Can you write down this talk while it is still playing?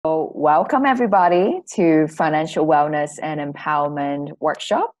So welcome everybody to Financial Wellness and Empowerment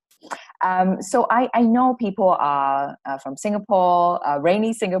Workshop. So I know people are from Singapore,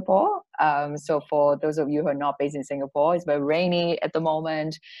 rainy Singapore. So for those of you who are not based in Singapore, it's very rainy at the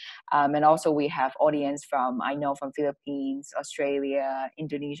moment. And also we have audience from Philippines, Australia,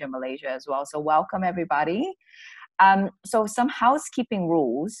 Indonesia, Malaysia as well. So welcome everybody. So some housekeeping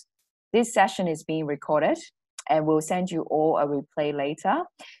rules. This session is being recorded and we'll send you all a replay later.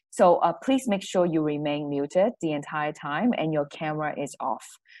 So please make sure you remain muted the entire time and your camera is off.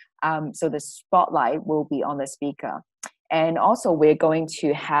 So the spotlight will be on the speaker. And also we're going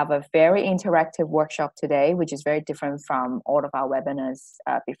to have a very interactive workshop today, which is very different from all of our webinars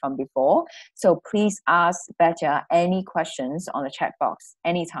from before. So please ask Batya any questions on the chat box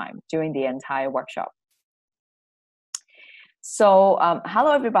anytime during the entire workshop. So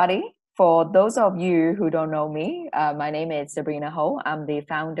hello everybody. For those of you who don't know me, my name is Sabrina Ho. I'm the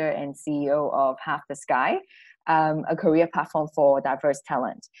founder and CEO of Half the Sky, a career platform for diverse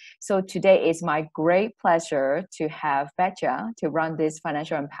talent. So today is my great pleasure to have Batya to run this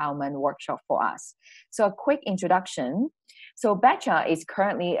financial empowerment workshop for us. So a quick introduction. So Batya is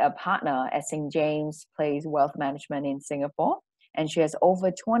currently a partner at St. James Place Wealth Management in Singapore. And she has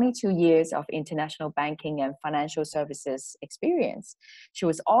over 22 years of international banking and financial services experience. She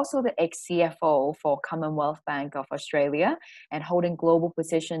was also the ex-CFO for Commonwealth Bank of Australia and holding global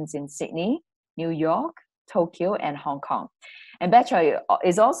positions in Sydney, New York, Tokyo, and Hong Kong. And Batya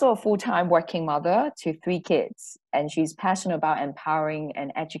is also a full-time working mother to 3 kids, and she's passionate about empowering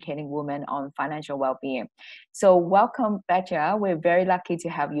and educating women on financial well-being. So welcome, Batya. We're very lucky to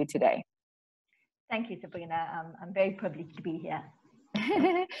have you today. Thank you, Sabrina. I'm very privileged to be here.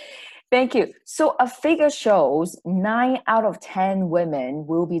 Thank you. So a figure shows 9 out of 10 women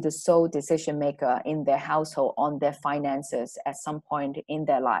will be the sole decision maker in their household on their finances at some point in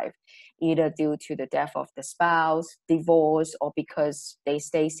their life, either due to the death of the spouse, divorce, or because they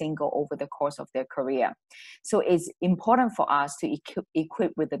stay single over the course of their career. So it's important for us to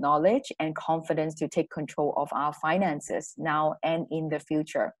equip with the knowledge and confidence to take control of our finances now and in the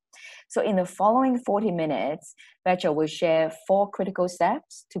future. So in the following 40 minutes, Batya will share 4 critical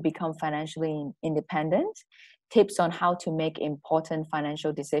steps to become financially independent, tips on how to make important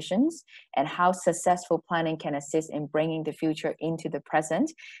financial decisions, and how successful planning can assist in bringing the future into the present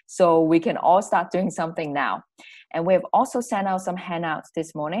so we can all start doing something now. And we have also sent out some handouts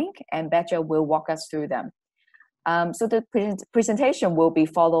this morning, and Batya will walk us through them. So the presentation will be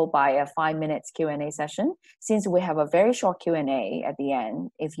followed by a 5 minutes Q&A session. Since we have a very short Q&A at the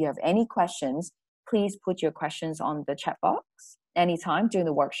end, if you have any questions, please put your questions on the chat box anytime during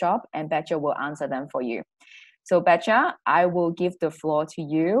the workshop, and Batya will answer them for you. So Batya, I will give the floor to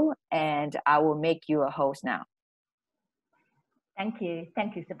you, and I will make you a host now. Thank you,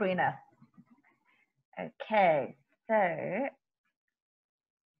 Sabrina. Okay, so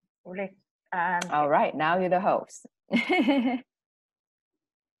let's. All right, now you're the host.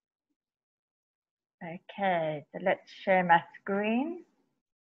 Okay, so let's share my screen.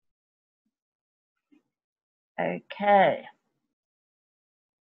 Okay.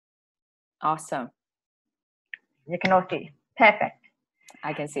 Awesome. You can all see. Perfect.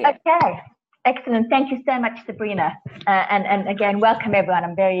 I can see it. Okay. Excellent. Thank you so much, Sabrina. And again, welcome everyone.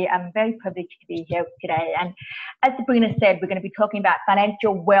 I'm very privileged to be here today. And as Sabrina said, we're going to be talking about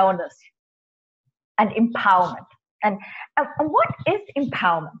financial wellness and empowerment. And what is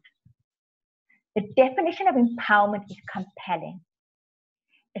empowerment? The definition of empowerment is compelling.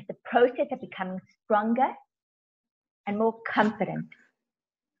 It's the process of becoming stronger and more confident,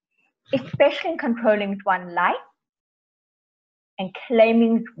 especially in controlling one's life and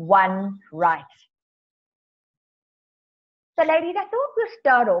claiming one's rights. So ladies, I thought we'll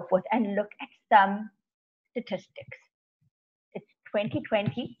start off with and look at some statistics. It's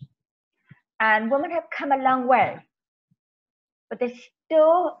 2020. And women have come a long way, but there's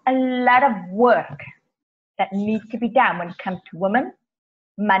still a lot of work that needs to be done when it comes to women,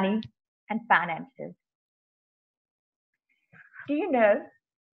 money, and finances. Do you know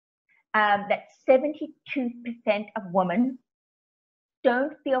that 72% of women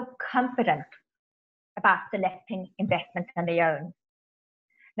don't feel confident about selecting investments on their own?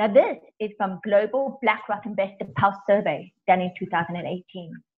 Now, this is from Global BlackRock Investor Pulse Survey done in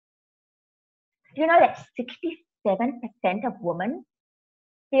 2018. Do you know that 67% of women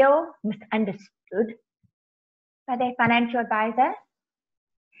feel misunderstood by their financial advisor?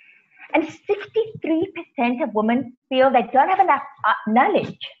 And 63% of women feel they don't have enough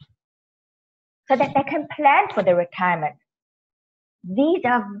knowledge so that they can plan for their retirement. These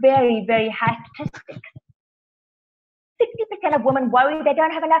are very, very high statistics. 60% of women worry they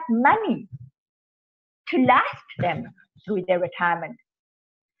don't have enough money to last them through their retirement.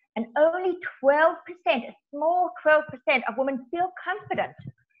 And only 12%, a small 12% of women feel confident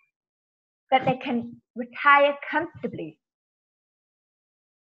that they can retire comfortably.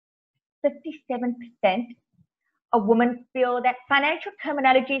 57% of women feel that financial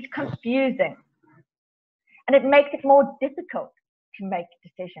terminology is confusing and it makes it more difficult to make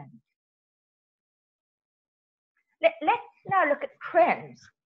decisions. Let's now look at trends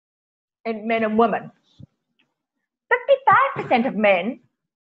in men and women. 55% of men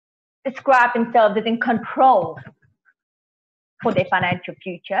describe themselves as in control for their financial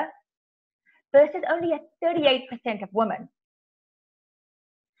future versus only 38% of women.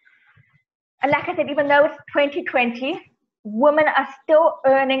 And like I said, even though it's 2020, women are still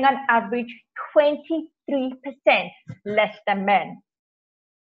earning on average 23% less than men.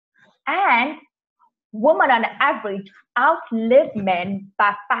 And women on average outlive men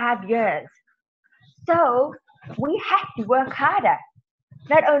by 5 years. So we have to work harder.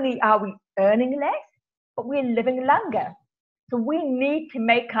 Not only are we earning less, but we're living longer. So we need to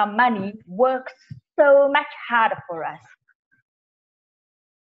make our money work so much harder for us.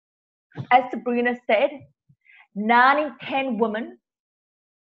 As Sabrina said, 9 in 10 women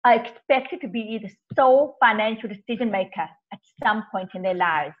are expected to be the sole financial decision maker at some point in their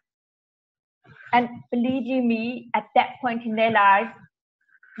lives. And believe you me, at that point in their lives,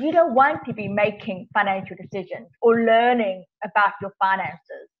 you don't want to be making financial decisions or learning about your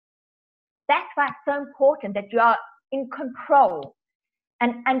finances. That's why it's so important that you are in control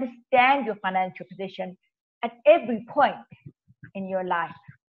and understand your financial position at every point in your life.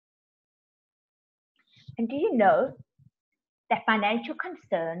 And do you know that financial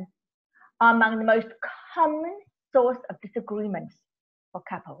concerns are among the most common source of disagreements for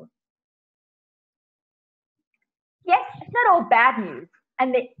couples? Yes, it's not all bad news,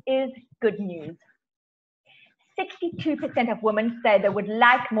 and there is good news. 62% of women say they would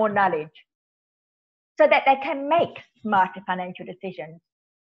like more knowledge so that they can make smarter financial decisions.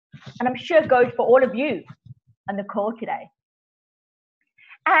 And I'm sure it goes for all of you on the call today.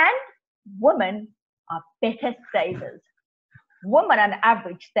 And women are better savers. Women on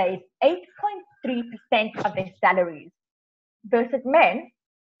average save 8.3% of their salaries versus men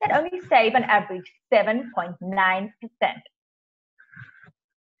that only save on average 7.9%.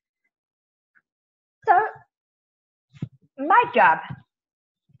 So my job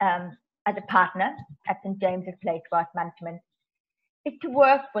as a partner at St. James's Place Wealth Management is to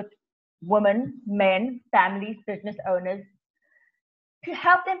work with women, men, families, business owners to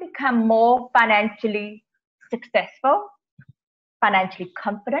help them become more financially successful, financially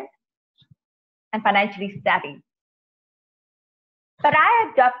confident, and financially savvy. But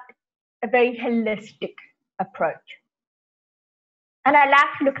I adopt a very holistic approach. And I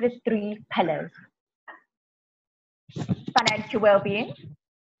like to look at the 3 pillars: financial well-being,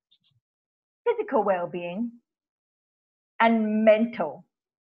 physical well-being, and mental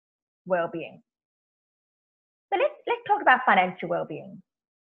well-being. So let's talk about financial well-being.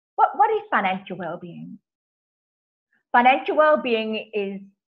 What is financial well-being? Financial well-being is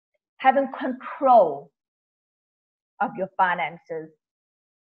having control of your finances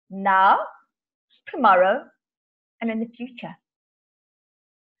now, tomorrow, and in the future.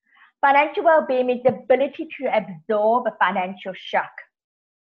 Financial well-being is the ability to absorb a financial shock.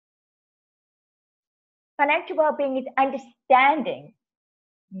 Financial well-being is understanding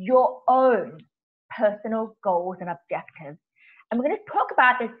your own personal goals and objectives. And we're going to talk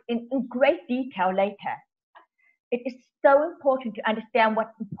about this in great detail later. It is so important to understand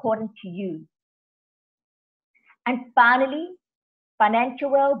what's important to you. And finally, financial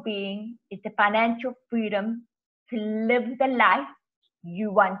well-being is the financial freedom to live the life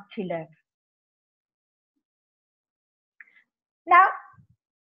you want to live. Now,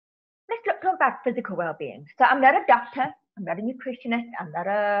 let's talk about physical well-being. So I'm not a doctor, I'm not a nutritionist, I'm not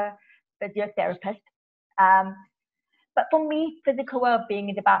a physiotherapist. But for me, physical well-being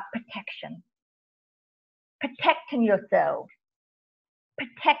is about protection. Protecting yourself,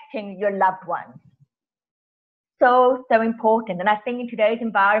 protecting your loved ones. So important. And I think in today's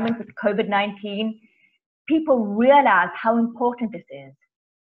environment with COVID-19, people realize how important this is.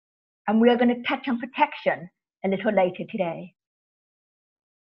 And we are going to touch on protection a little later today.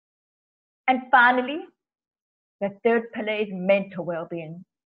 And finally, the 3rd pillar is mental well-being.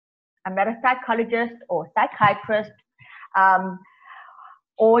 I'm not a psychologist or psychiatrist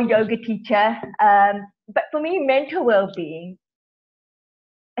or yoga teacher, but for me, mental well-being,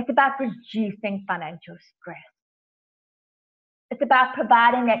 it's about reducing financial stress. It's about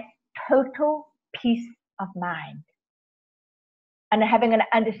providing that total peace of mind. and having an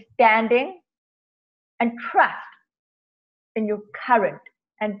understanding and trust in your current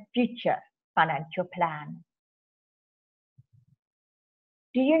and future financial plan.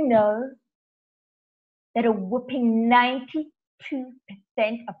 Do you know that a whopping 92%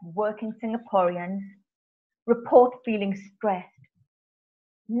 of working Singaporeans report feeling stressed?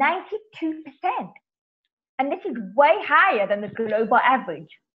 92%. And this is way higher than the global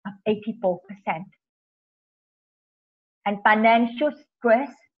average of 84%. And financial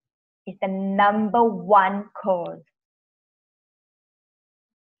stress is the #1 cause.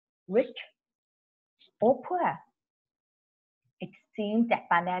 Rich or poor, it seems that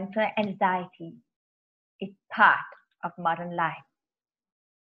financial anxiety is part of modern life.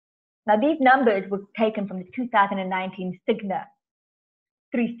 Now, these numbers were taken from the 2019 Cigna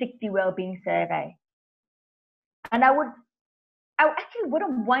 360 Wellbeing Survey. And I actually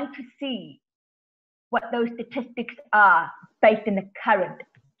wouldn't want to see what those statistics are based in the current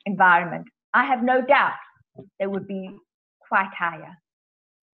environment. I have no doubt they would be quite higher.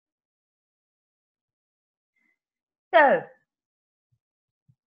 So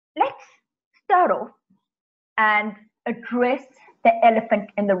let's start off and address the elephant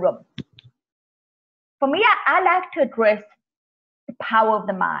in the room. For me, I like to address the power of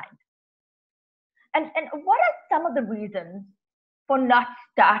the mind. And what are some of the reasons for not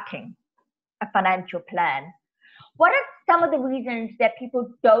starting a financial plan? What are some of the reasons that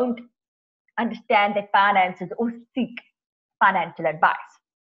people don't understand their finances or seek financial advice?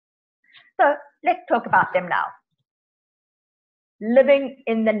 So let's talk about them now. Living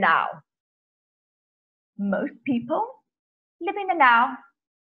in the now. Most people live in the now.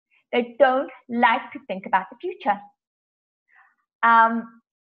 They don't like to think about the future. And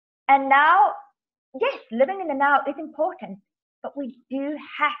now, yes, living in the now is important, but we do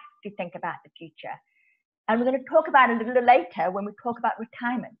have to think about the future. And we're going to talk about it a little later when we talk about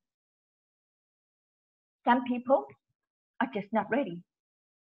retirement. Some people are just not ready.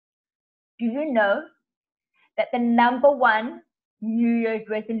 Do you know that the #1 New Year's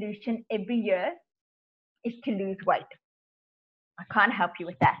resolution every year is to lose weight? I can't help you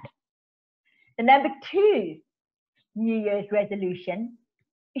with that. The #2 New Year's resolution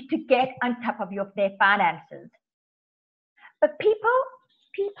is to get on top of their finances. But people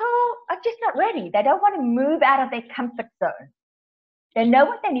are just not ready. They don't want to move out of their comfort zone. They know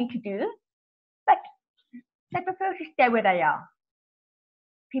what they need to do, but they prefer to stay where they are.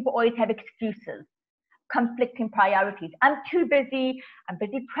 People always have excuses, conflicting priorities. I'm too busy. I'm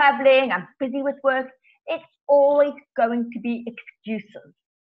busy traveling. I'm busy with work. It's always going to be excuses.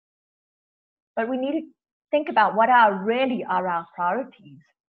 But we need to think about what really are our priorities.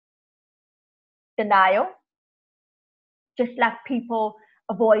 Denial. Just like people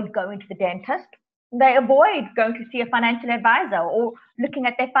avoid going to the dentist, they avoid going to see a financial advisor or looking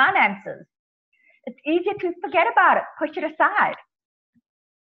at their finances. It's easier to forget about it, push it aside.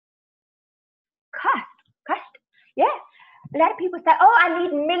 Cost. Yeah. A lot of people say, oh, I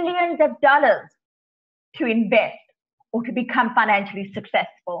need millions of dollars to invest or to become financially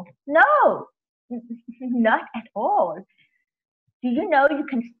successful. No, not at all. Do you know you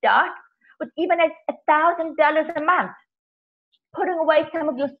can start with even as $1,000 a month? Putting away some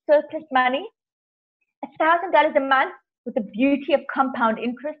of your surplus money, $1,000 a month with the beauty of compound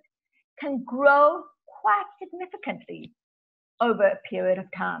interest can grow quite significantly over a period of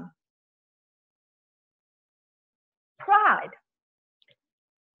time. Pride.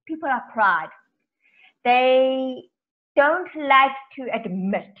 People are proud. They don't like to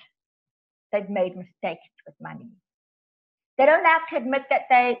admit they've made mistakes with money. They don't like to admit that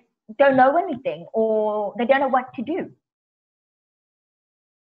they don't know anything or they don't know what to do.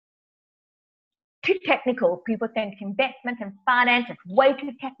 Too technical. People think investment and finance is way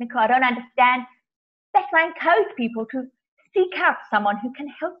too technical. I don't understand. That's why I encourage people to seek out someone who can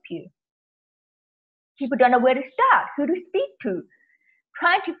help you. People don't know where to start, who to speak to,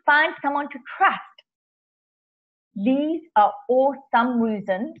 trying to find someone to trust. These are all some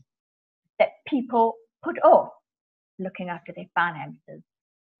reasons that people put off looking after their finances.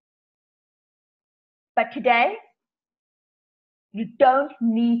 But today, you don't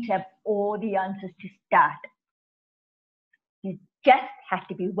need to have all the answers to start. You just have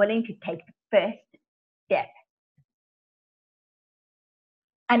to be willing to take the first step.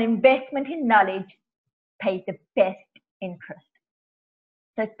 An investment in knowledge pays the best interest.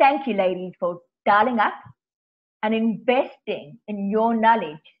 So thank you, ladies, for dialing up and investing in your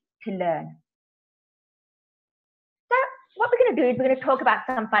knowledge to learn. So what we're going to do is we're going to talk about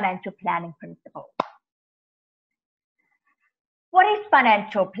some financial planning principles. What is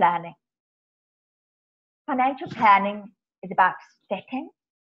financial planning? Financial planning is about setting,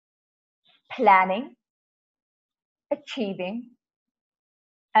 planning, achieving,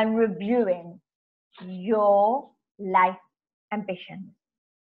 and reviewing your life ambitions.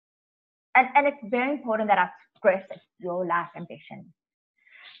 And it's very important that I stress it's your life ambition.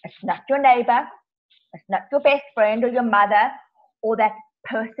 It's not your neighbor, it's not your best friend or your mother or that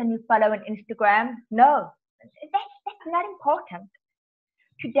person you follow on Instagram. No, that's not important.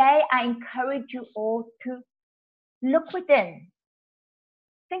 Today, I encourage you all to look within.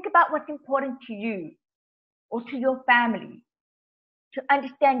 Think about what's important to you or to your family, to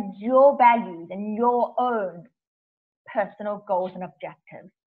understand your values and your own personal goals and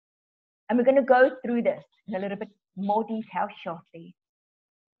objectives. And we're going to go through this in a little bit more detail shortly.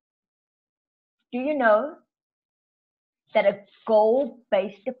 Do you know that a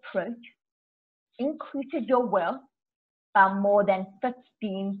goal-based approach increases your wealth by more than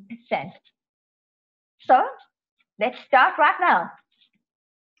 15%? So let's start right now.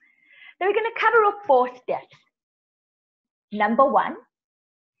 So we're going to cover up 4 steps. Number 1,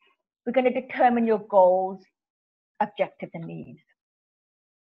 we're going to determine your goals, objectives, and needs.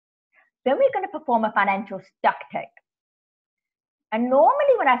 Then we're going to perform a financial stock take. And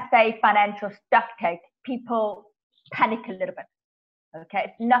normally when I say financial stock take, people panic a little bit. Okay,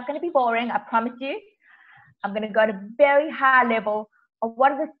 it's not going to be boring, I promise you. I'm going to go to a very high level of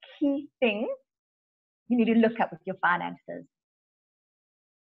what are the key things you need to look at with your finances.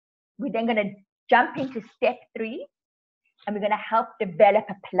 We're then going to jump into step 3, and we're going to help develop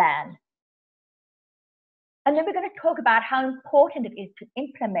a plan. And then we're going to talk about how important it is to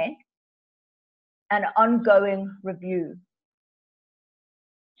implement an ongoing review.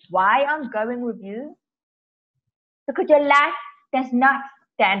 Why ongoing review? Because your life does not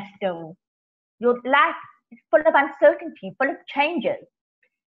stand still. Your life is full of uncertainty, full of changes.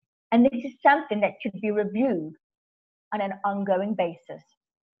 And this is something that should be reviewed on an ongoing basis.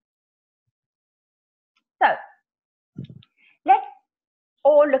 So let's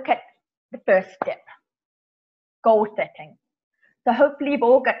all look at the first step, goal setting. So hopefully you've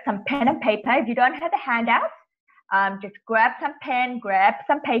all got some pen and paper. If you don't have the handout, just grab some pen, grab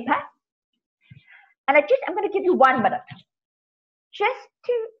some paper. And I'm going to give you 1 minute just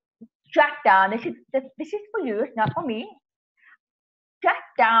to jot down. This is for you, it's not for me. Jot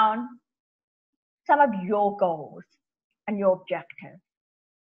down some of your goals and your objectives.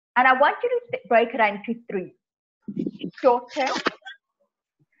 And I want you to break it into 3. Short term,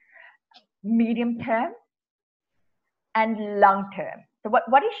 medium term, and long term. So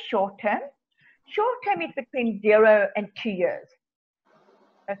what is short term? Short term is between 0 and 2 years.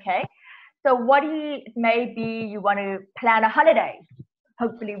 Okay. So maybe you want to plan a holiday,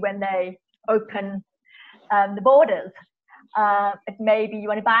 hopefully when they open the borders. Maybe you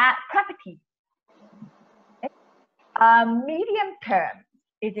want to buy a property. Medium term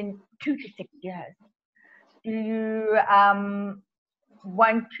is in 2 to 6 years. Do you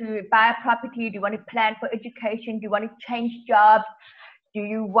want to buy a property? Do you want to plan for education? Do you want to change jobs? Do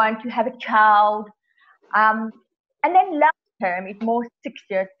you want to have a child? And then long term is more 6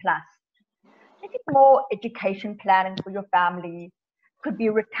 years plus. This is more education planning for your family. Could be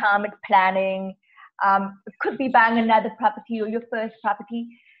retirement planning. It could be buying another property or your first property.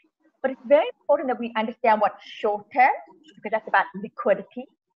 But it's very important that we understand what's short term, because that's about liquidity,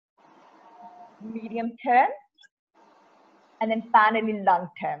 medium term, and then finally long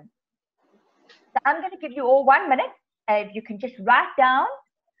term. So I'm going to give you all 1 minute. If you can just write down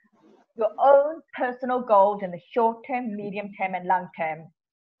your own personal goals in the short term, medium term, and long term.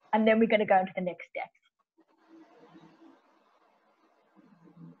 And then we're going to go into the next steps.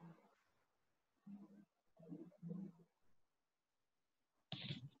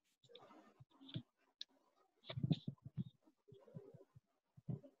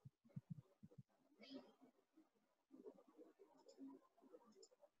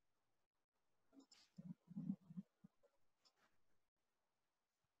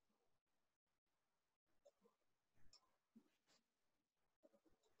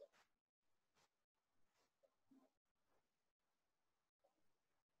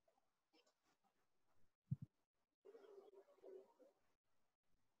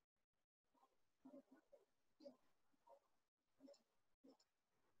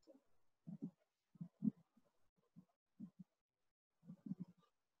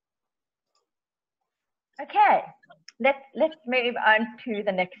 Okay, let's move on to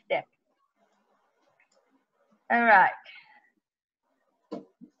the next step. All right.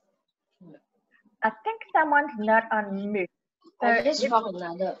 I think someone's not on mute. So I just from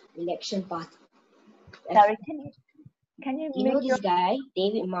another election party. Sorry, can you You know this guy,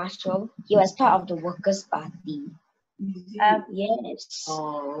 David Marshall? He was part of the Workers' Party. Yes.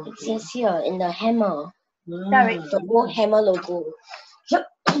 Oh, okay. It says here in the hammer. Sorry. The old hammer logo.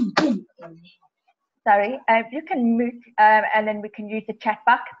 Sorry, you can mute and then we can use the chat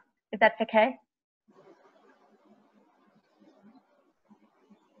box, if that's okay.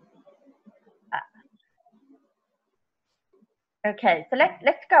 Okay, so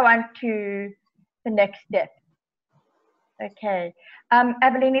let's go on to the next step. Okay,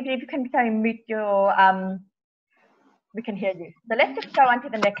 Evelyn, if you can mute your, we can hear you. So let's just go on to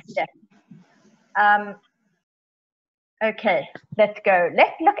the next step. Okay, let's go.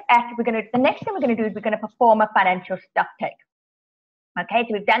 Let's look at, the next thing we're going to do is we're going to perform a financial stock take. Okay,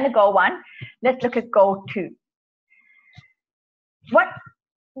 so we've done the goal 1. Let's look at goal 2. What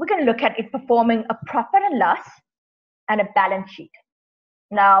we're going to look at is performing a profit and loss and a balance sheet.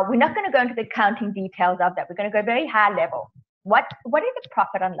 Now, we're not going to go into the accounting details of that. We're going to go very high level. What is a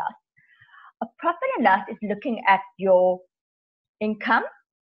profit and loss? A profit and loss is looking at your income,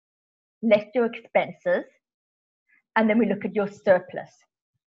 less your expenses, and then we look at your surplus.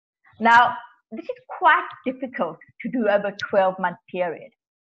 Now, this is quite difficult to do over a 12-month period.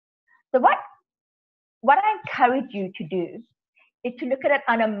 So what I encourage you to do is to look at it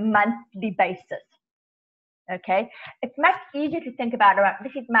on a monthly basis. Okay, it's much easier to think about,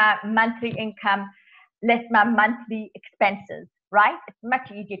 this is my monthly income, less my monthly expenses, right? It's much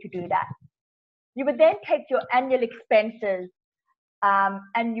easier to do that. You would then take your annual expenses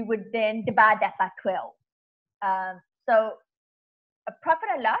and you would then divide that by 12. So a profit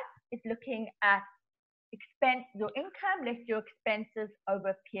and loss is looking at your income less your expenses over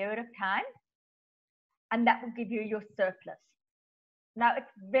a period of time, and that will give you your surplus. Now,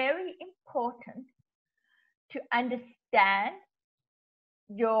 it's very important to understand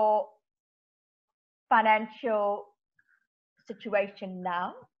your financial situation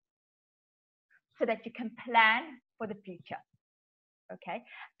now so that you can plan for the future. Okay,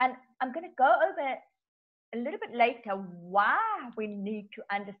 and I'm going to go over a little bit later why we need to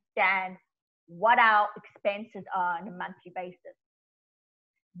understand what our expenses are on a monthly basis.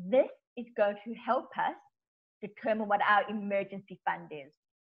 This is going to help us determine what our emergency fund is.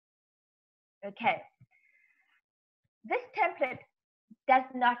 Okay, this template does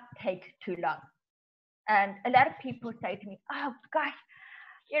not take too long. And a lot of people say to me, oh gosh,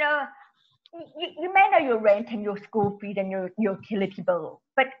 you know, you may know your rent and your school fees and your utility bill,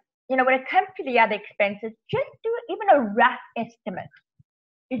 but you know, when it comes to the other expenses, just do even a rough estimate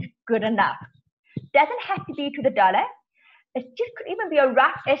is good enough. Doesn't have to be to the dollar. It just could even be a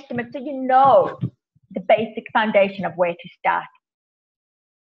rough estimate so you know the basic foundation of where to start.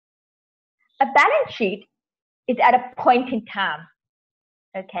 A balance sheet is at a point in time.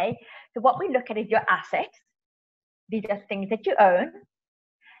 Okay, so what we look at is your assets. These are things that you own,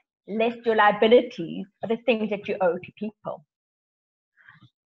 less your liabilities are the things that you owe to people.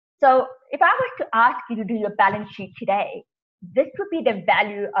 So if I was to ask you to do your balance sheet today, this would be the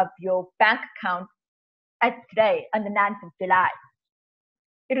value of your bank account as today on the 9th of July.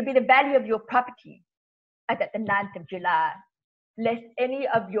 It would be the value of your property as at the 9th of July, less any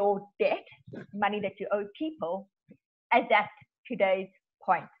of your debt, money that you owe people, as at today's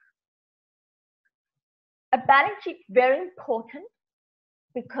point. A balance sheet is very important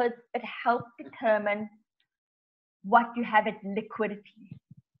because it helps determine what you have as liquidity.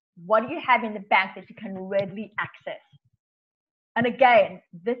 What do you have in the bank that you can readily access? And again,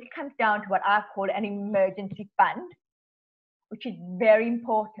 this comes down to what I call an emergency fund, which is very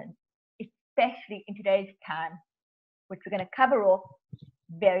important, especially in today's time, which we're going to cover off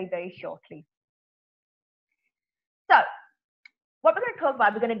very, very shortly. So what we're going to talk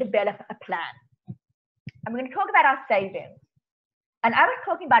about, we're going to develop a plan. And we're going to talk about our savings. And I was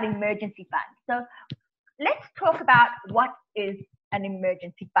talking about emergency funds. So let's talk about what is an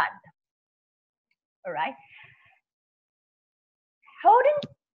emergency fund. All right. Holding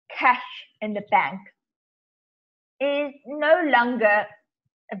cash in the bank is no longer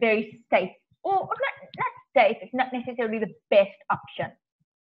a very safe, or not safe, it's not necessarily the best option.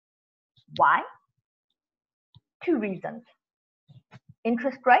 Why? 2 reasons.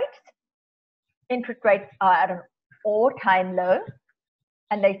 Interest rates. Interest rates are at an all-time low,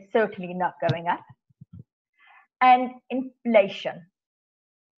 and they're certainly not going up. And inflation.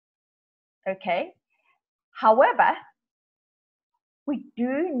 Okay. However, we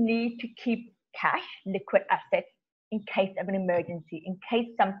do need to keep cash, liquid assets, in case of an emergency, in case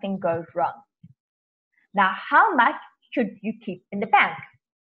something goes wrong. Now, how much should you keep in the bank?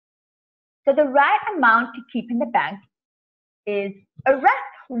 So the right amount to keep in the bank is a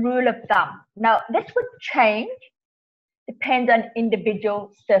rough rule of thumb. Now, this would change, depends on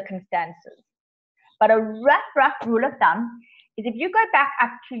individual circumstances. But a rough rule of thumb is if you go back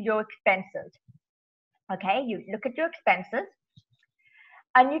up to your expenses, okay, you look at your expenses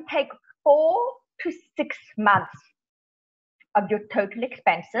and you take 4 to 6 months of your total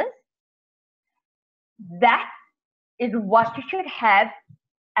expenses, that is what you should have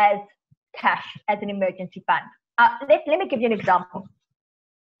as cash, as an emergency fund. Let me give you an example.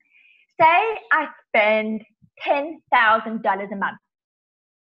 Say I spend $10,000 a month.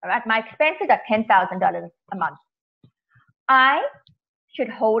 All right, my expenses are $10,000 a month. I should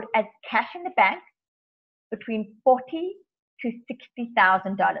hold as cash in the bank between $40,000 to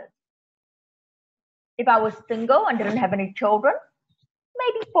 $60,000. If I was single and didn't have any children,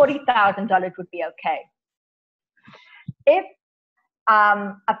 maybe $40,000 would be okay. If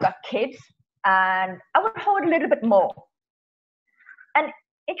I've got kids, and I would hold a little bit more. And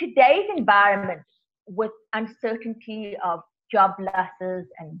in today's environment, with uncertainty of job losses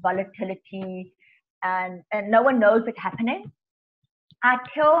and volatility, and no one knows what's happening, I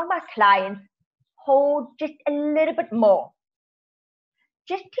tell my clients, hold just a little bit more,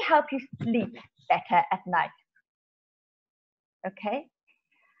 just to help you sleep better at night. Okay?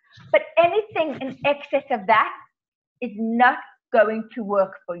 But anything in excess of that is not going to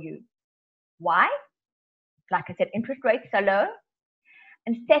work for you. Why? Like I said, interest rates are low.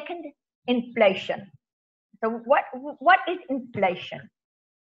 And second, inflation. So what is inflation?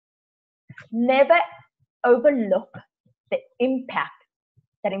 Never overlook the impact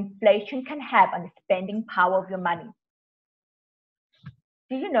that inflation can have on the spending power of your money.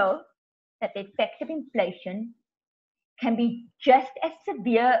 Do you know that the effects of inflation can be just as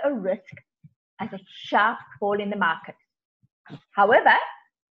severe a risk as a sharp fall in the market? However,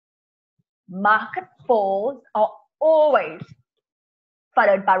 market falls are always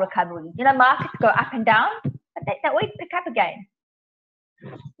followed by recovery. You know, markets go up and down, but they always pick up again.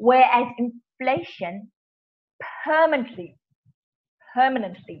 Whereas inflation permanently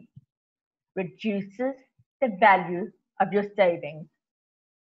reduces the value of your savings.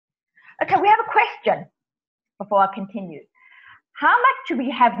 Okay, we have a question before I continue. How much should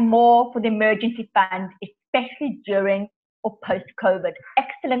we have more for the emergency fund, especially during or post-COVID?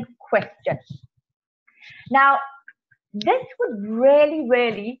 Excellent question. Now, this would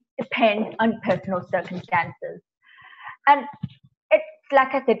really depend on personal circumstances. And it's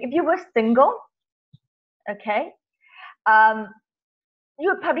like I said, if you were single, okay, you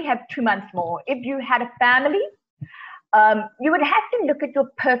would probably have 2 months more. If you had a family, you would have to look at your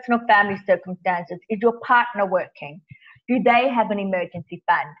personal family circumstances. Is your partner working? Do they have an emergency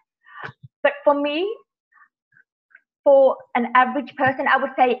fund? But for me, for an average person, I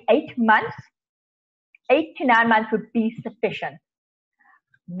would say 8 months, 8 to 9 months would be sufficient.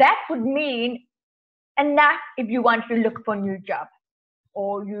 That would mean enough if you want to look for a new job,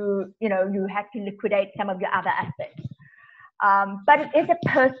 or you had to liquidate some of your other assets. But it is a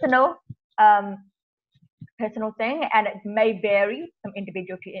personal thing, and it may vary from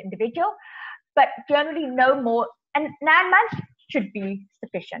individual to individual, but generally no more, and 9 months should be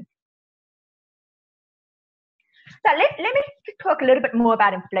sufficient. So let me talk a little bit more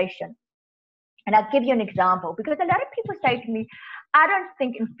about inflation. And I'll give you an example, because a lot of people say to me, I don't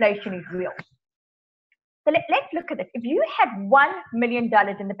think inflation is real. So let's look at this. If you had $1 million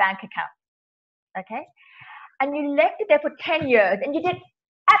in the bank account, okay, and you left it there for 10 years and you did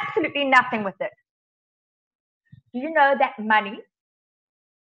absolutely nothing with it, do you know that money,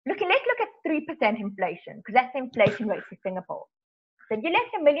 let's look at 3% inflation, because that's the inflation rate for Singapore. So if you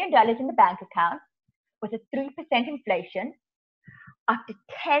left $1 million in the bank account with a 3% inflation, after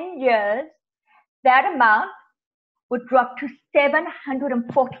 10 years, that amount would drop to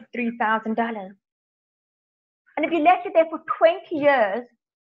 $743,000. And if you left it there for 20 years,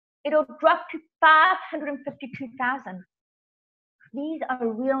 it'll drop to $552,000. These are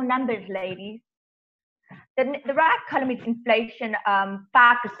real numbers, ladies. The right column is inflation,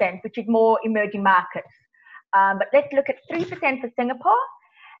 5%, which is more emerging markets. But let's look at 3% for Singapore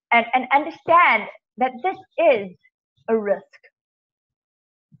and understand that this is a risk.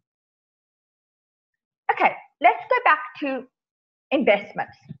 Okay, let's go back to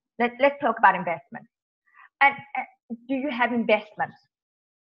investments. Let's talk about investments. And do you have investments?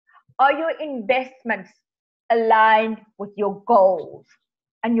 Are your investments aligned with your goals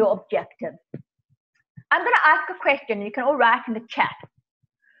and your objectives? I'm going to ask a question. You can all write in the chat.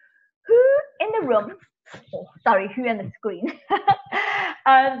 Who in the room, who on the screen,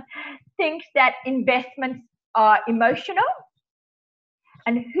 thinks that investments are emotional?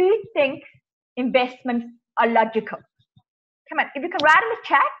 And who thinks investments are logical? Come on, if you can write in the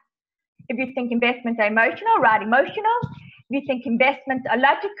chat, if you think investments are emotional, write emotional. If you think investments are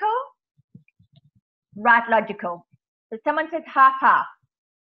logical, Right, logical. So someone says half-half.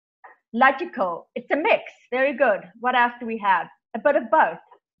 Logical. It's a mix. Very good. What else do we have? A bit of both.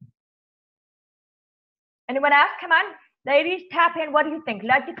 Anyone else? Come on. Ladies, tap in. What do you think?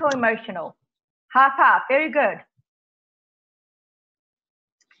 Logical, emotional? Half-half. Very good.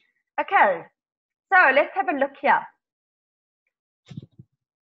 Okay. So let's have a look here.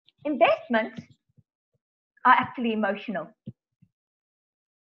 Investments are actually emotional.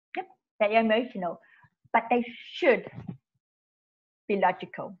 Yep, they're emotional, but they should be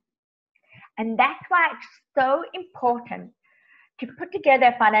logical. And that's why it's so important to put together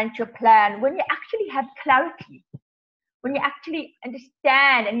a financial plan when you actually have clarity, when you actually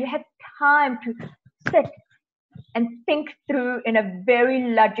understand and you have time to sit and think through in a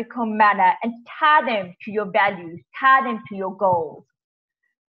very logical manner and tie them to your values, tie them to your goals.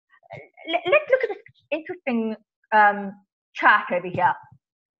 Let's look at this interesting chart over here.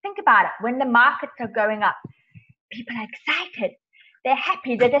 Think about it. When the markets are going up, people are excited. They're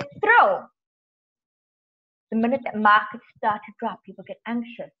happy. They're just thrilled. The minute that markets start to drop, people get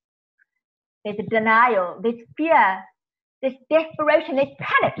anxious. There's a denial. There's fear. There's desperation. There's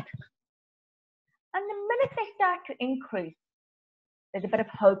panic. And the minute they start to increase, there's a bit of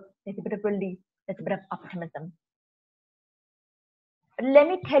hope. There's a bit of relief. There's a bit of optimism. But let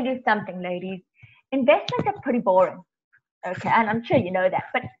me tell you something, ladies. Investments are pretty boring. Okay, and I'm sure you know that.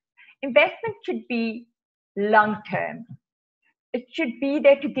 But investment should be long-term. It should be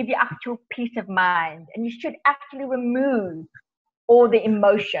there to give you actual peace of mind. And you should actually remove all the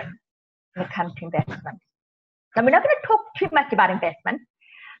emotion when it comes to investments. Now, we're not going to talk too much about investment,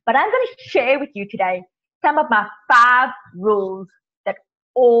 but I'm going to share with you today some of my 5 rules that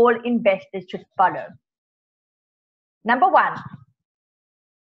all investors should follow. Number 1,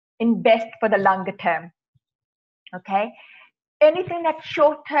 invest for the longer term. Okay? Anything that's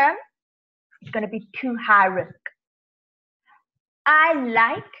short term is going to be too high risk. I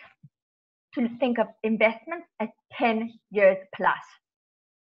like to think of investments as 10 years plus.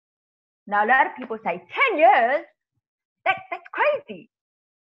 Now, a lot of people say, 10 years? That's crazy.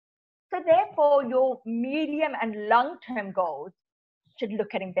 So therefore, your medium and long-term goals should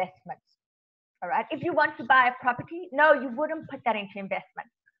look at investments. All right? If you want to buy a property, no, you wouldn't put that into investment.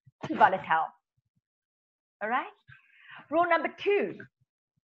 Too volatile. All right? Rule number 2.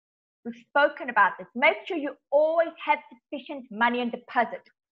 We've spoken about this. Make sure you always have sufficient money in deposit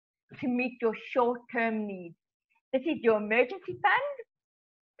to meet your short-term needs. This is your emergency fund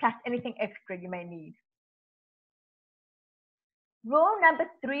plus anything extra you may need. Rule number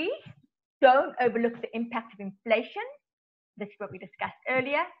 3, don't overlook the impact of inflation. This is what we discussed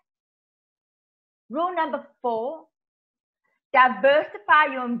earlier. Rule number 4,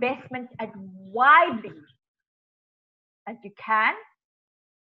 diversify your investments as widely as you can.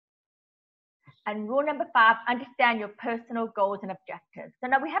 And rule number 5, understand your personal goals and objectives. So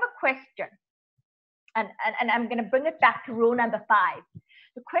now we have a question, and I'm going to bring it back to rule number 5.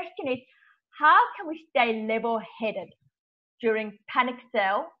 The question is, how can we stay level-headed during panic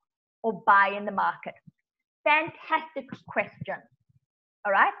sell or buy in the market? Fantastic question.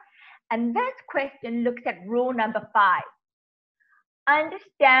 All right. And this question looks at rule number 5.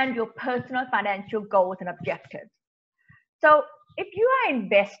 Understand your personal financial goals and objectives. So if you are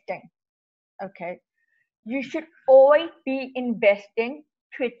investing, okay, you should always be investing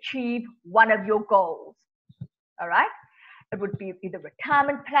to achieve one of your goals. All right. It would be either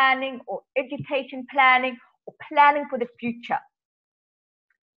retirement planning or education planning or planning for the future.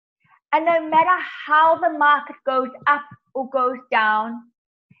 And no matter how the market goes up or goes down,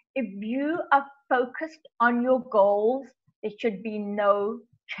 if you are focused on your goals, there should be no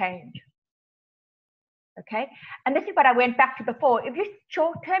change. Okay? And this is what I went back to before. If you're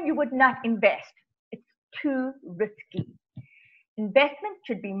short term, you would not invest. It's too risky. Investment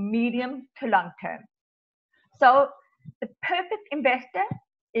should be medium to long term. So the perfect investor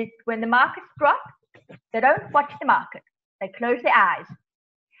is when the markets drop, they don't watch the market. They close their eyes.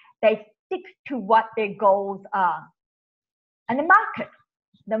 They stick to what their goals are. And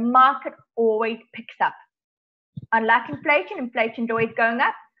the market always picks up. Unlike inflation, inflation's always going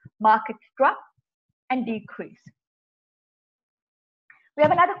up, markets drop and decrease. We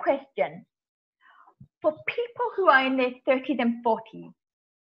have another question. For people who are in their 30s and 40s,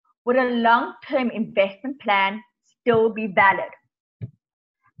 would a long-term investment plan still be valid?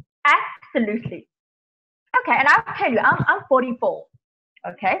 Absolutely. Okay, and I'll tell you, I'm 44,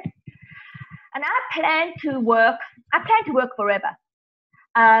 okay? And I plan to work forever.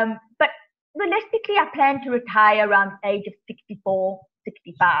 But realistically, I plan to retire around the age of 64,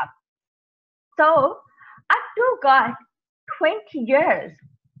 65. So I've still got 20 years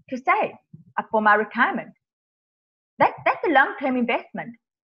to save. for my retirement. That's a long-term investment.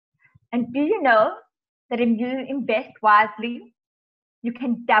 And do you know that if you invest wisely, you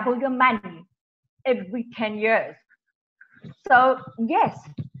can double your money every 10 years? So yes,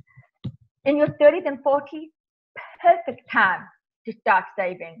 in your 30s and 40s, perfect time to start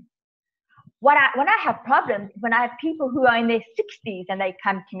saving. When I have problems, when I have people who are in their 60s and they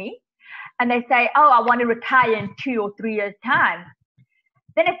come to me and they say, oh, I want to retire in 2 or 3 years' time,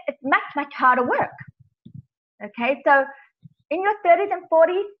 then it's much, much harder work. Okay, so in your 30s and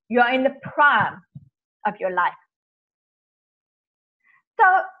 40s, you're in the prime of your life. So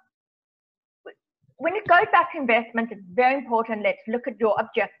when it goes back to investment, it's very important. Let's look at your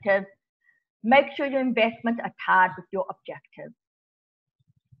objectives. Make sure your investments are tied with your objectives.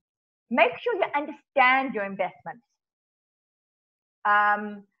 Make sure you understand your investments.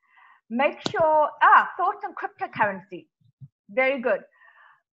 Make sure, thoughts on cryptocurrency. Very good.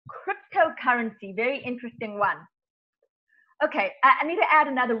 Cryptocurrency, very interesting one. Okay, I need to add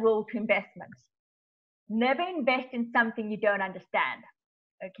another rule to investments. Never invest in something you don't understand.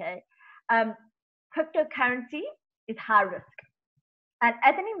 Okay, cryptocurrency is high risk. And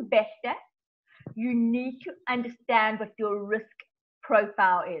as an investor, you need to understand what your risk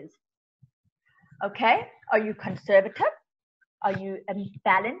profile is. Okay, are you conservative? Are you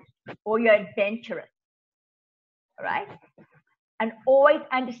balanced? Or you're adventurous? All right, and always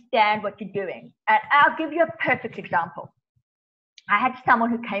understand what you're doing. And I'll give you a perfect example. I had someone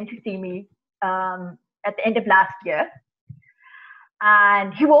who came to see me at the end of last year,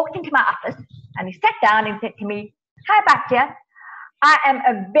 and he walked into my office and he sat down and said to me, "Hi, Batya, I am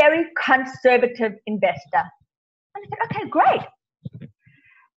a very conservative investor." And I said, "Okay, great."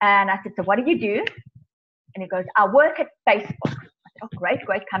 And I said, "So what do you do?" And he goes, "I work at Facebook." I said, "Oh, great,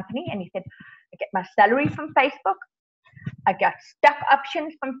 great company." And he said, "I get my salary from Facebook. I get stock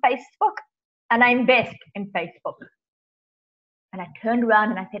options from Facebook, and I invest in Facebook." And I turned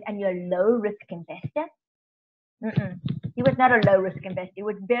around and I said, "And you're a low-risk investor?" He was not a low-risk investor. He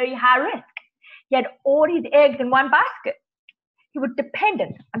was very high risk. He had all his eggs in one basket. He was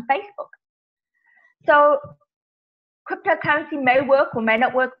dependent on Facebook. So cryptocurrency may work or may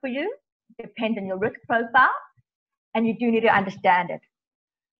not work for you. It depends on your risk profile, and you do need to understand it.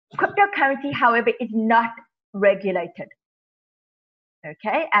 Cryptocurrency, however, is not regulated.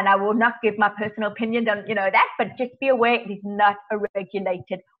 Okay, and I will not give my personal opinion on that, but just be aware it is not a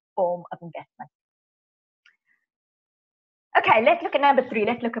regulated form of investment. Okay, let's look at number 3.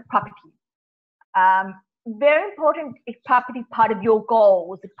 Let's look at property. Very important. Is property part of your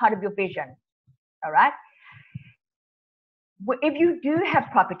goals? It's part of your vision. All right. If you do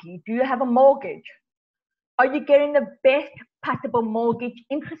have property, do you have a mortgage? Are you getting the best possible mortgage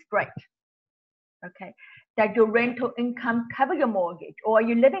interest rate? Okay. Does your rental income cover your mortgage, or are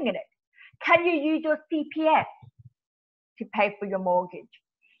you living in it? Can you use your CPF to pay for your mortgage?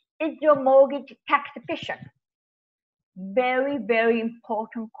 Is your mortgage tax efficient? Very, very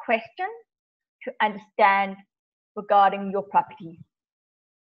important question to understand regarding your property.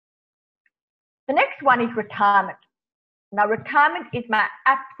 The next one is retirement. Now, retirement is my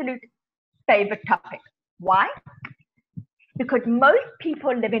absolute favorite topic. Why? Because most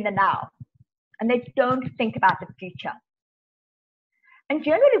people live in the now, and they don't think about the future. And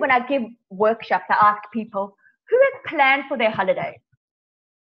generally, when I give workshops, I ask people, who has planned for their holiday?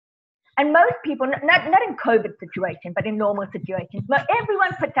 And most people, not in COVID situation, but in normal situations, but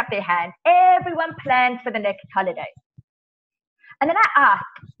everyone puts up their hand. Everyone plans for the next holiday. And then I ask,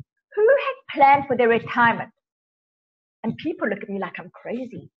 who has planned for their retirement? And people look at me like I'm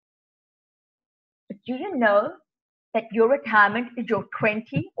crazy. But do you know that your retirement is your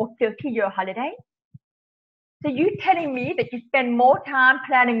 20 or 30-year holiday? So you telling me that you spend more time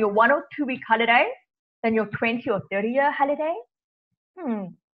planning your 1 or 2 week holiday than your 20 or 30-year holiday?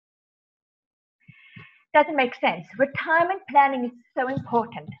 Doesn't make sense. Retirement planning is so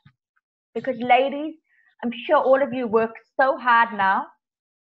important because, ladies, I'm sure all of you work so hard now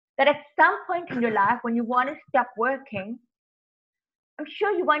that at some point in your life when you want to stop working, I'm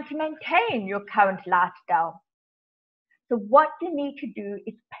sure you want to maintain your current lifestyle. So what you need to do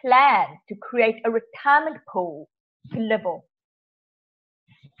is plan to create a retirement pool to live on.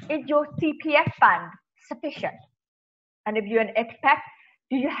 Is your CPF fund sufficient? And if you're an expat,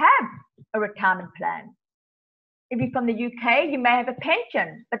 do you have a retirement plan? If you're from the UK, you may have a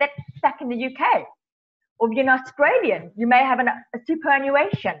pension, but that's stuck in the UK. Or if you're an Australian, you may have a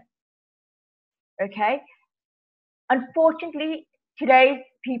superannuation. Okay? Unfortunately, today's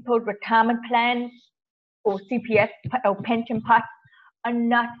people's retirement plans or CPF or pension pots are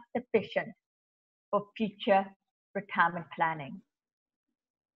not sufficient for future retirement planning.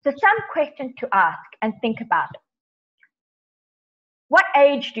 So some questions to ask and think about. What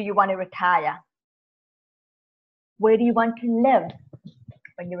age do you want to retire? Where do you want to live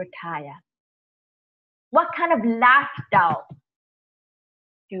when you retire? What kind of lifestyle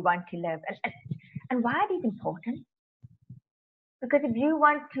do you want to live? And why are these important? Because if you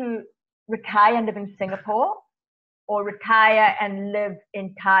want to retire and live in Singapore or retire and live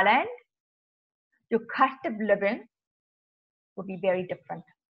in Thailand, your cost of living will be very different.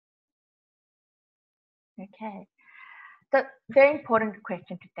 Okay, so very important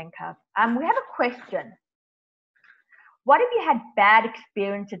question to think of. We have a question. What if you had bad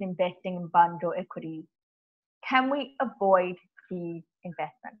experiences investing in bonds or equities? Can we avoid these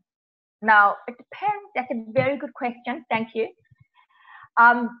investments? Now, it depends. That's a very good question. Thank you.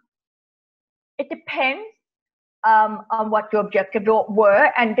 It depends on what your objectives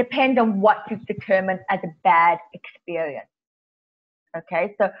were and depends on what you've determined as a bad experience.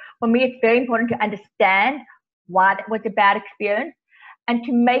 Okay, so for me, it's very important to understand why that was a bad experience and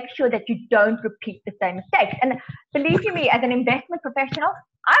to make sure that you don't repeat the same mistakes. And believe you me, as an investment professional,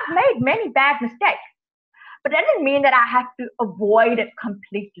 I've made many bad mistakes, but that doesn't mean that I have to avoid it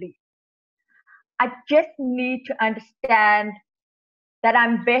completely. I just need to understand that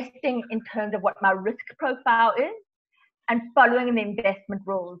I'm investing in terms of what my risk profile is and following the investment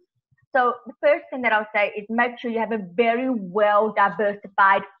rules. So the first thing that I'll say is make sure you have a very well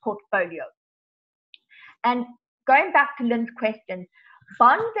diversified portfolio. And going back to Lynn's question,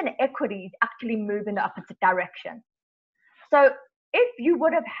 bonds and equities actually move in the opposite direction. So if you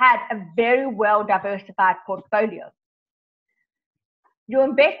would have had a very well diversified portfolio, your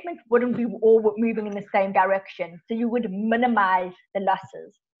investments wouldn't be all moving in the same direction. So you would minimize the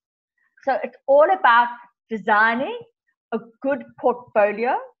losses. So it's all about designing a good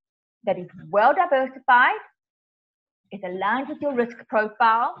portfolio that is well diversified, is aligned with your risk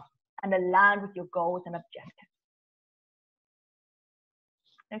profile, and aligned with your goals and objectives.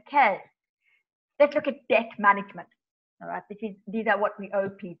 Okay, let's look at debt management. All right, these are what we owe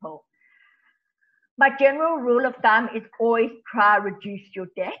people. My general rule of thumb is always try to reduce your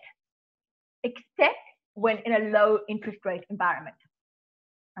debt, except when in a low interest rate environment.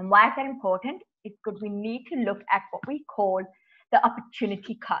 And why is that important? It's because we need to look at what we call the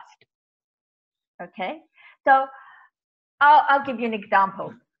opportunity cost. Okay, so I'll give you an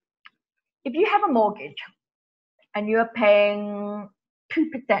example. If you have a mortgage and you're paying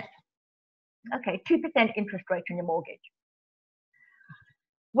 2%, okay, 2% interest rate on your mortgage,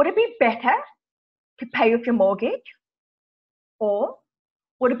 would it be better to pay off your mortgage, or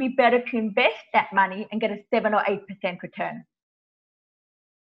would it be better to invest that money and get a 7 or 8% return?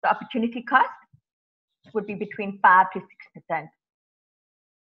 The opportunity cost would be between 5 to 6%.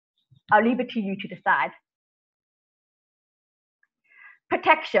 I'll leave it to you to decide.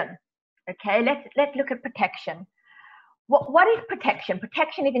 Protection. Okay, let's look at protection. What is protection?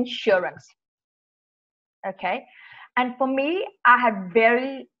 Protection is insurance. Okay, and for me, I have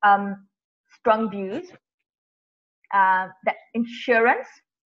very strong views that insurance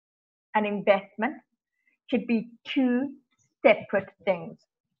and investment should be two separate things.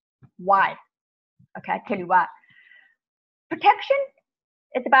 Why? Okay, I'll tell you why. Protection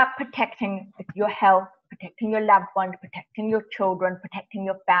is about protecting your health, protecting your loved ones, protecting your children, protecting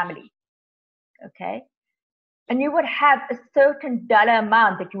your family. Okay, and you would have a certain dollar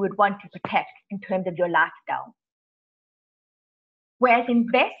amount that you would want to protect in terms of your lifestyle. Whereas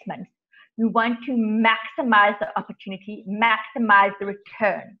investment, you want to maximize the opportunity, maximize the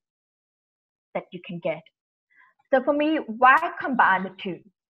return that you can get. So for me, why combine the two?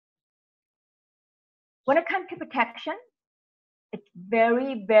 When it comes to protection, it's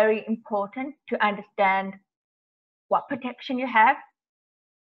very, very important to understand what protection you have.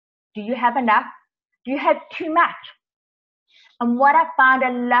 Do you have enough? Do you have too much? And what I find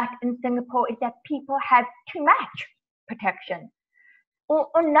a lot in Singapore is that people have too much protection or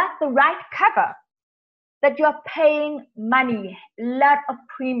not the right cover, that you're paying money, a lot of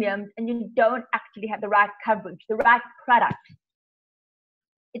premiums, and you don't actually have the right coverage, the right product.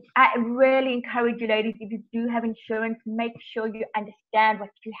 I really encourage you, ladies, if you do have insurance, make sure you understand what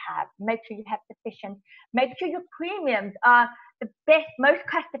you have. Make sure you have sufficient. Make sure your premiums are the best, most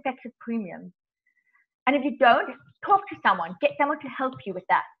cost-effective premiums. And if you don't, talk to someone. Get someone to help you with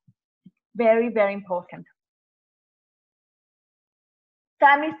that. Very, very important.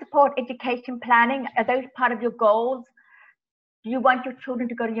 Family support, education planning, are those part of your goals? Do you want your children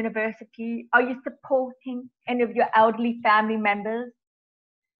to go to university? Are you supporting any of your elderly family members?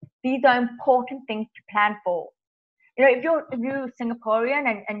 These are important things to plan for. You know, if you're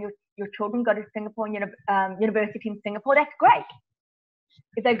Singaporean and your children go to Singapore and university in Singapore, that's great.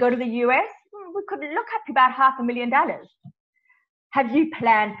 If they go to the US, we could look up to about $500,000. Have you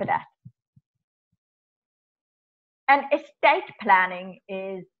planned for that? And estate planning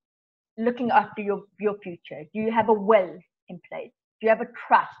is looking after your future. Do you have a will in place? Do you have a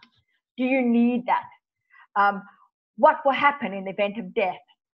trust? Do you need that? What will happen in the event of death?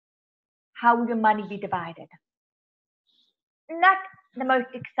 How will your money be divided? Not the most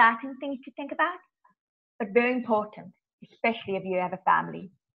exciting things to think about, but very important, especially if you have a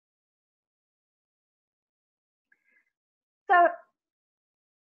family. So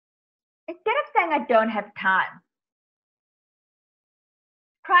instead of saying I don't have time,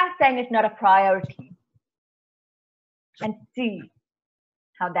 try saying it's not a priority and see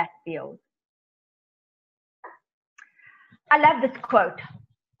how that feels. I love this quote.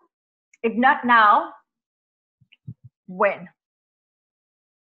 If not now, when?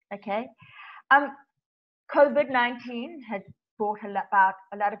 Okay. COVID-19 has brought about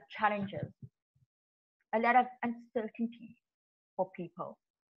a lot of challenges, a lot of uncertainty for people.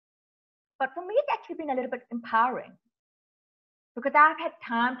 But for me, it's actually been a little bit empowering because I've had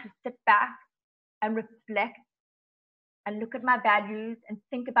time to sit back and reflect and look at my values and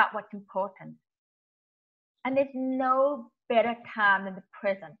think about what's important. And there's no better time than the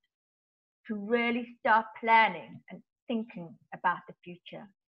present to really start planning and thinking about the future.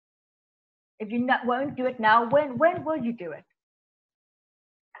 If you won't do it now, when will you do it?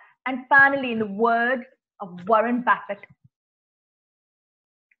 And finally, in the words of Warren Buffett,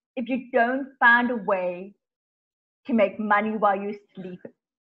 if you don't find a way to make money while you sleep,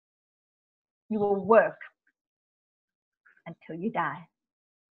 you will work until you die.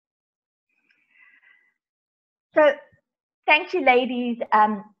 So thank you, ladies,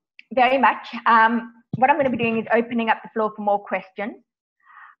 very much. What I'm going to be doing is opening up the floor for more questions.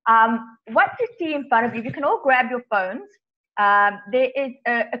 What you see in front of you can all grab your phones. There is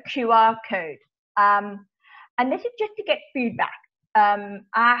a QR code. And this is just to get feedback.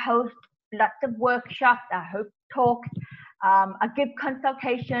 I host lots of workshops, I host talks, I give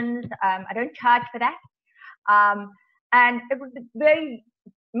consultations. I don't charge for that. And it would be very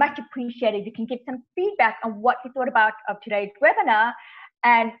much appreciated. You can give some feedback on what you thought about of today's webinar,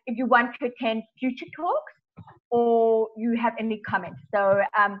 and if you want to attend future talks or you have any comments. So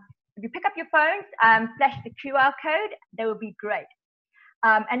if you pick up your phones, flash the QR code, that would be great.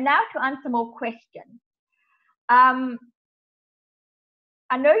 And now to answer more questions. I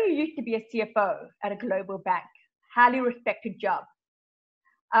know you used to be a CFO at a global bank, highly respected job.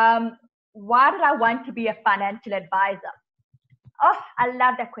 Why did I want to be a financial advisor? Oh, I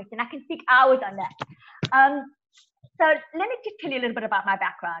love that question. I can speak hours on that. So let me just tell you a little bit about my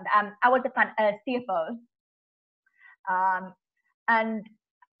background. I was a CFO, and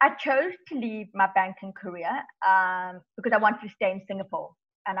I chose to leave my banking career because I wanted to stay in Singapore,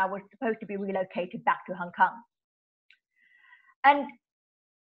 and I was supposed to be relocated back to Hong Kong. And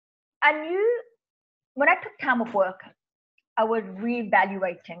I knew when I took time off work, I was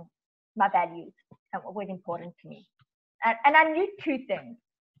reevaluating my values and what was important to me. And I knew two things.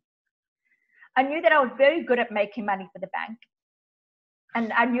 I knew that I was very good at making money for the bank.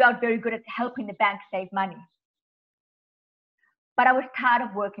 And I knew I was very good at helping the bank save money. But I was tired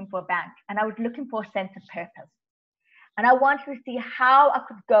of working for a bank, and I was looking for a sense of purpose. And I wanted to see how I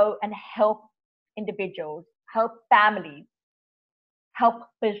could go and help individuals, help families, help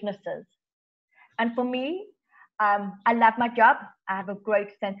businesses. And for me, I love my job. I have a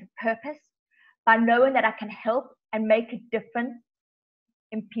great sense of purpose by knowing that I can help and make a difference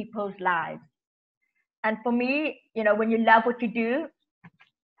in people's lives. And for me, you know, when you love what you do,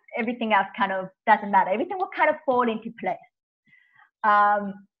 everything else kind of doesn't matter. Everything will kind of fall into place.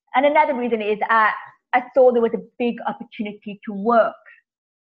 And another reason is I saw there was a big opportunity to work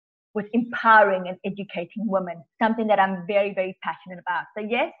with empowering and educating women, something that I'm very, very passionate about. So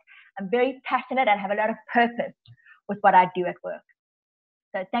yes, I'm very passionate and have a lot of purpose with what I do at work.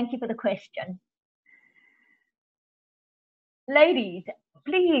 So thank you for the question. Ladies,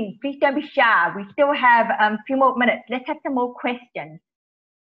 please don't be shy. We still have a few more minutes. Let's have some more questions.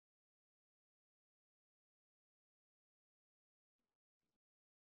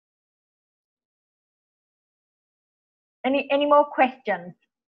 Any more questions?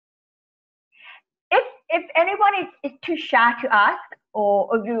 If anyone is too shy to ask,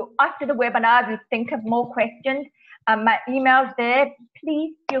 or you after the webinar, if you think of more questions, my email's there.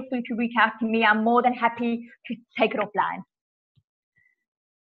 Please feel free to reach out to me. I'm more than happy to take it offline.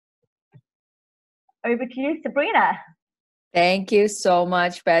 Over to you, Sabrina. Thank you so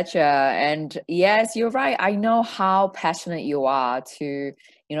much, Batya. And yes, you're right. I know how passionate you are to,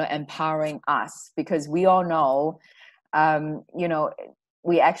 empowering us, because we all know,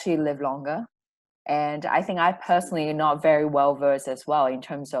 we actually live longer. And I think I personally am not very well versed as well in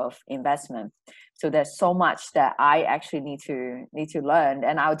terms of investment. So there's so much that I actually need to learn.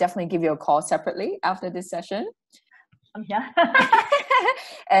 And I'll definitely give you a call separately after this session. Yeah.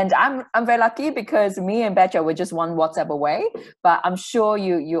 And I'm very lucky because me and Batya were just one WhatsApp away. But I'm sure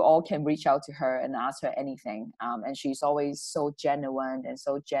you all can reach out to her and ask her anything. And she's always so genuine and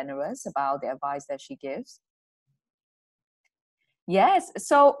so generous about the advice that she gives. Yes,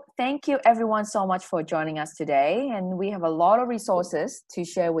 so thank you everyone so much for joining us today. And we have a lot of resources to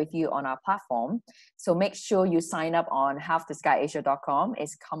share with you on our platform. So make sure you sign up on halftheskyAsia.com.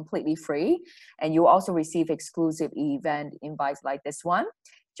 It's completely free. And you also receive exclusive event invites like this one,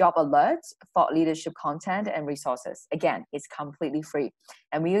 job alerts, thought leadership content, and resources. Again, it's completely free.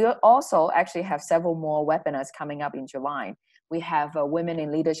 And we also actually have several more webinars coming up in July. We have a Women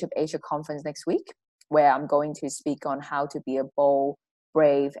in Leadership Asia conference next week, where I'm going to speak on how to be a bold,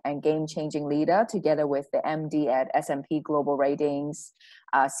 brave, and game-changing leader together with the MD at S&P Global Ratings,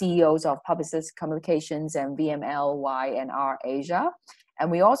 CEOs of Publicis Communications and VMLY&R Asia. And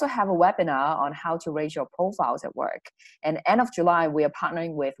we also have a webinar on how to raise your profiles at work. And end of July, we are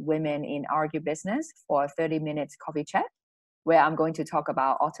partnering with Women in Argue Business for a 30-minute coffee chat, where I'm going to talk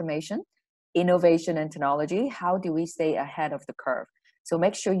about automation, innovation, and technology. How do we stay ahead of the curve? So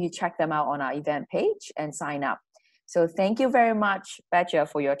make sure you check them out on our event page and sign up. So thank you very much, Batya,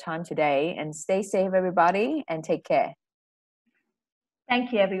 for your time today, and stay safe, everybody, and take care.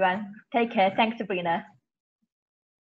 Thank you, everyone. Take care. Thanks, Sabrina.